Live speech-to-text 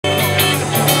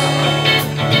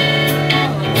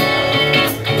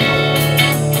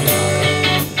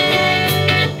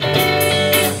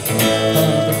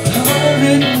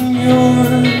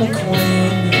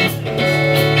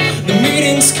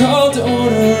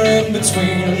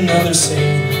between another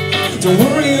scene. Don't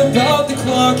worry about the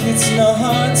clock, it's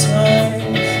not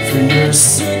time for your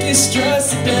circus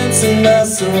dress, dancing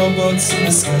master robots in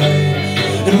the sky.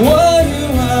 And why do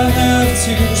I have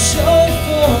to show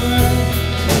for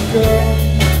a girl?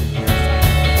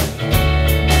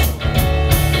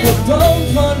 A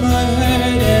bump on my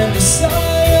head and a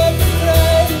sigh of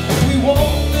regret. We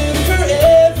won't live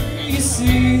forever, you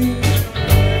see.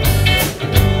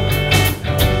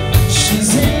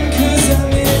 She's in 'cause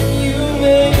I'm in, you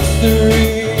make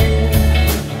three.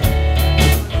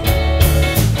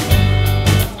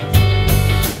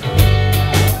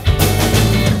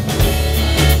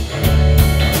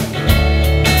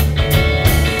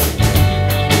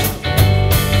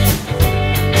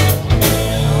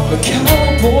 A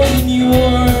cowboy and you're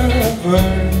a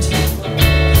bird.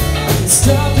 I can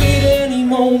stop at any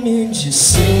moment, just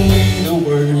sing me the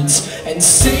words and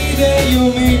say that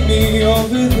you'll meet me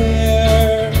over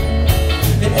there.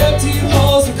 In empty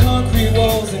halls with concrete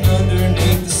walls and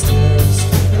underneath the stairs.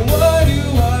 And why do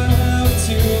I have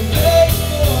to beg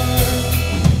for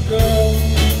a girl?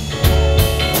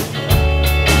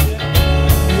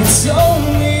 It's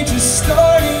only just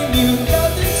starting, you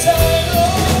got the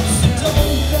title, so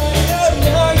don't cry out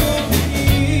now, you'll be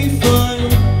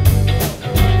fine.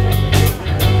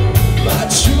 My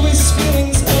truest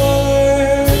feelings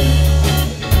are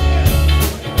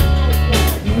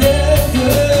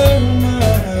never mind.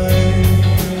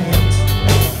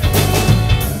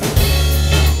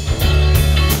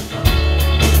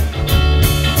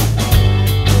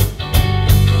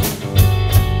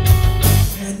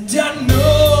 And I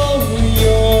know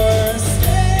you're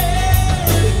scared.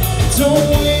 Don't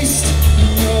waste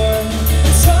your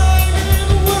time in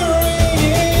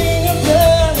worrying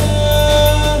about.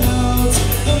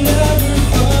 They'll never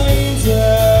find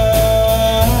out.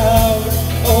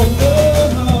 Oh no,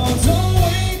 don't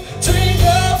wait, drink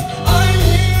up. I'm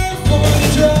here for the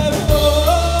drive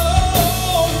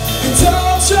home, and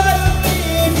I'll try to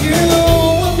leave you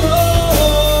alone.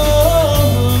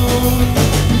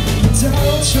 And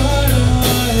I'll try to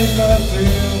hide my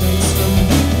feelings from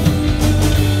you.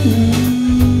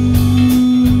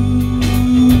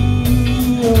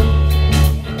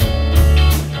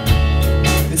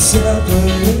 It's sad, but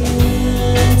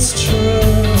it's true.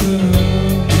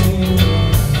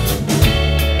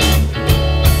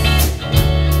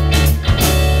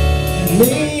 And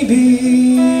maybe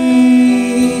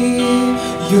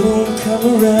you'll come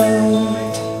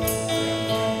around.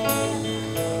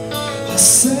 I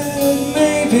said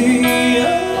maybe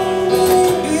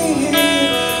I'll be here.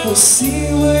 We'll see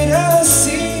what I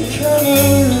see come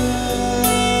around.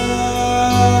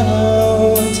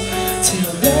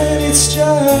 Till then it's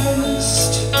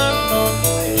just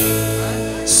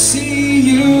see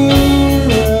you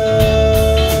around.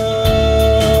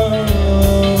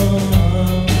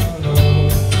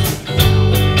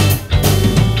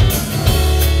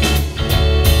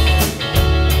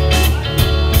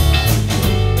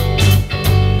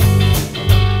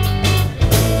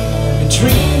 I'm a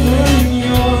dreamer and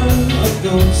you're a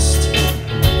ghost,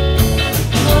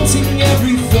 haunting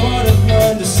every thought of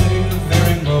mine to say the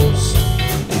very most.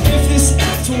 And if this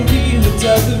act won't be the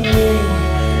death of me,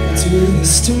 I'll do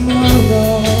this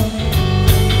tomorrow.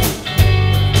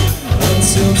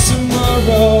 Until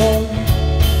tomorrow.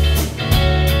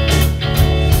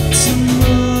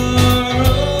 Tomorrow.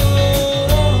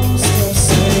 Stop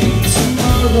saying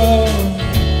tomorrow.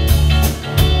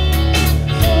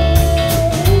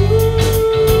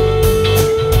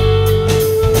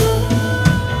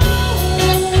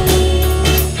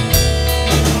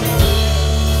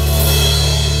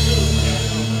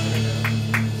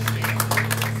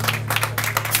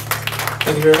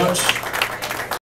 Thank you very much.